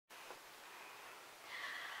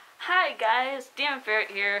Hi guys, Dan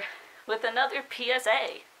Ferret here with another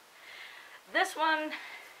PSA. This one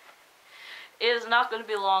is not going to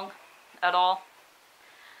be long at all.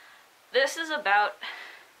 This is about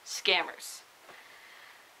scammers.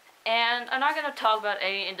 And I'm not going to talk about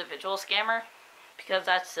any individual scammer because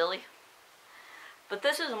that's silly. But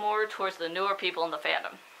this is more towards the newer people in the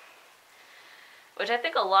fandom. Which I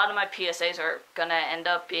think a lot of my PSAs are going to end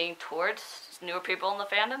up being towards newer people in the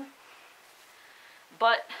fandom.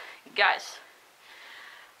 But guys,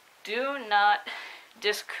 do not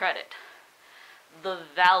discredit the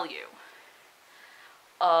value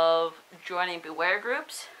of joining beware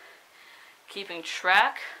groups, keeping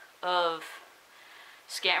track of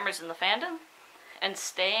scammers in the fandom, and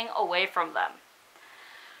staying away from them.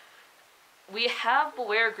 We have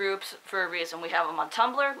beware groups for a reason. We have them on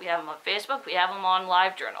Tumblr, we have them on Facebook, we have them on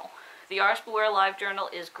LiveJournal. The Arse Beware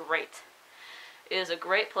LiveJournal is great. It is a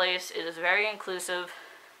great place. It is very inclusive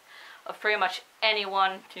of pretty much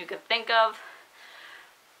anyone you could think of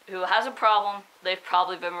who has a problem. They've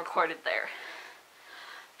probably been recorded there.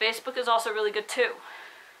 Facebook is also really good too.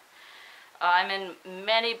 I'm in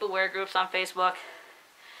many beware groups on Facebook,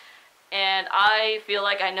 and I feel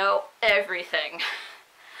like I know everything.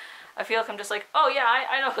 I feel like I'm just like, oh yeah,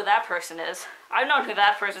 I know who that person is. I've known who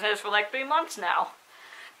that person is for like 3 months now.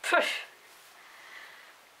 Push.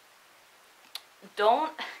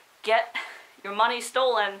 Don't get your money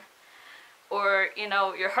stolen or, you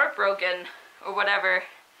know, you're heartbroken or whatever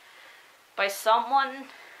by someone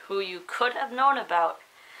who you could have known about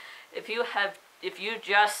if you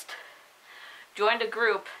just joined a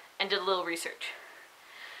group and did a little research.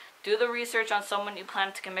 Do the research on someone you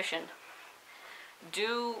plan to commission.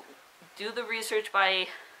 Do the research by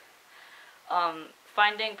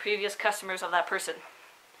finding previous customers of that person.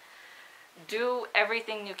 Do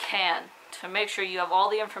everything you can to make sure you have all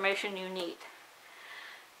the information you need.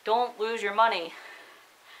 Don't lose your money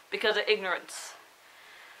because of ignorance.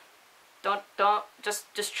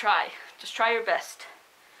 Just try. Just try your best.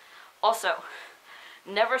 Also,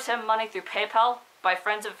 never send money through PayPal by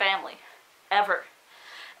friends and family. Ever.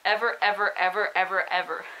 Ever, ever, ever, ever,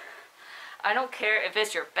 ever. I don't care if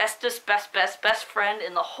it's your best friend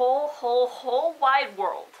in the whole wide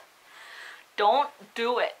world. Don't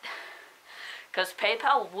do it. Because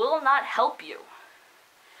PayPal will not help you.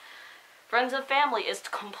 Friends and family is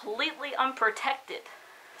completely unprotected.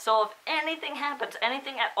 So if anything happens,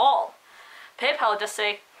 anything at all, PayPal will just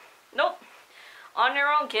say, nope, on your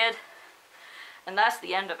own, kid. And that's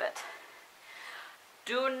the end of it.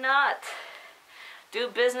 Do not do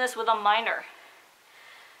business with a minor,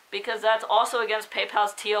 because that's also against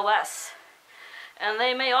PayPal's TOS. And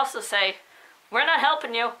they may also say, we're not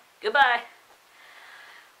helping you, goodbye.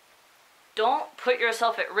 Don't put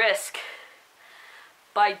yourself at risk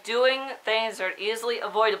by doing things that are easily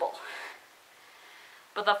avoidable.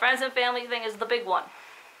 But the friends and family thing is the big one.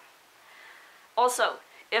 Also,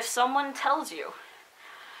 if someone tells you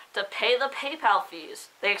to pay the PayPal fees,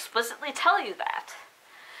 they explicitly tell you that,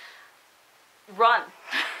 run.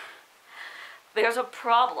 There's a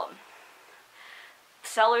problem.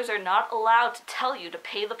 Sellers are not allowed to tell you to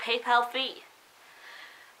pay the PayPal fee.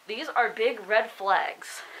 These are big red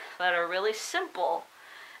flags that are really simple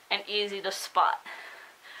and easy to spot.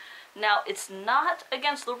 Now, it's not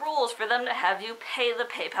against the rules for them to have you pay the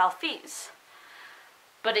PayPal fees,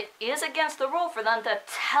 but it is against the rule for them to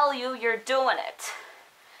tell you you're doing it.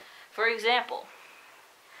 For example,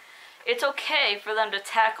 it's okay for them to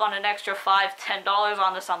tack on an extra $5, $10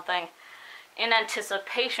 onto something in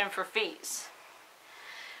anticipation for fees.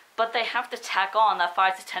 But they have to tack on that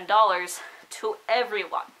 $5 to $10 to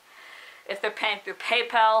everyone. If they're paying through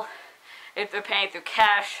PayPal, if they're paying through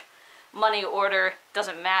cash, money order,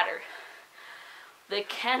 doesn't matter. They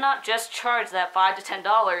cannot just charge that $5 to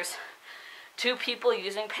 $10 to people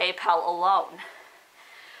using PayPal alone.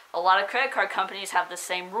 A lot of credit card companies have the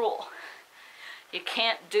same rule. You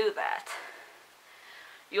can't do that.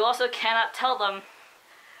 You also cannot tell them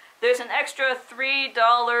there's an extra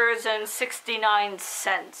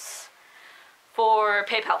 $3.69 for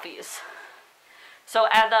PayPal fees, so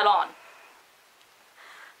add that on.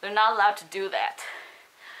 They're not allowed to do that.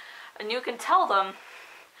 And you can tell them,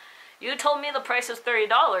 you told me the price is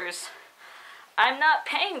 $30. I'm not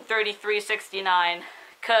paying $33.69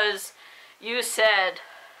 because you said,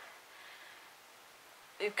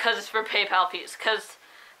 because it's for PayPal fees, because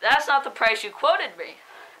that's not the price you quoted me,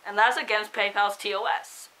 and that's against PayPal's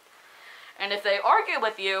TOS. And if they argue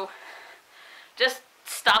with you, just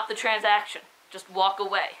stop the transaction. Just walk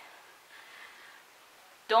away.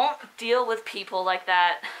 Don't deal with people like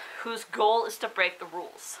that whose goal is to break the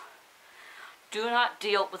rules. Do not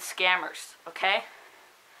deal with scammers, okay?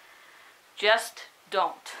 Just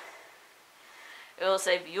don't. It will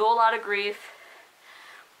save you a lot of grief,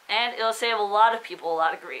 and it'll save a lot of people a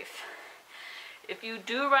lot of grief. If you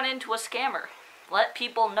do run into a scammer, let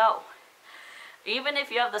people know. Even if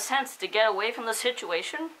you have the sense to get away from the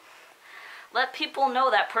situation, let people know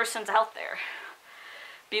that person's out there.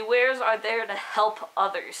 Bewares are there to help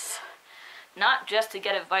others, not just to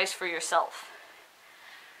get advice for yourself.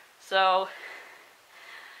 So,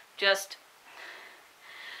 just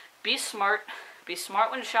be smart. Be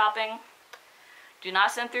smart when shopping. Do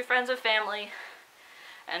not send through friends and family.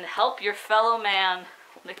 And help your fellow man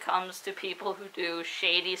when it comes to people who do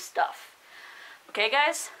shady stuff. Okay,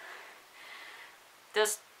 guys?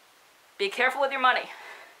 Just be careful with your money.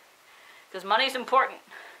 Because money is important.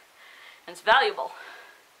 And it's valuable.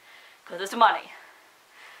 Because it's money.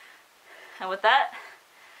 And with that,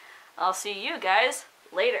 I'll see you guys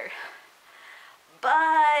later.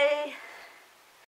 Bye!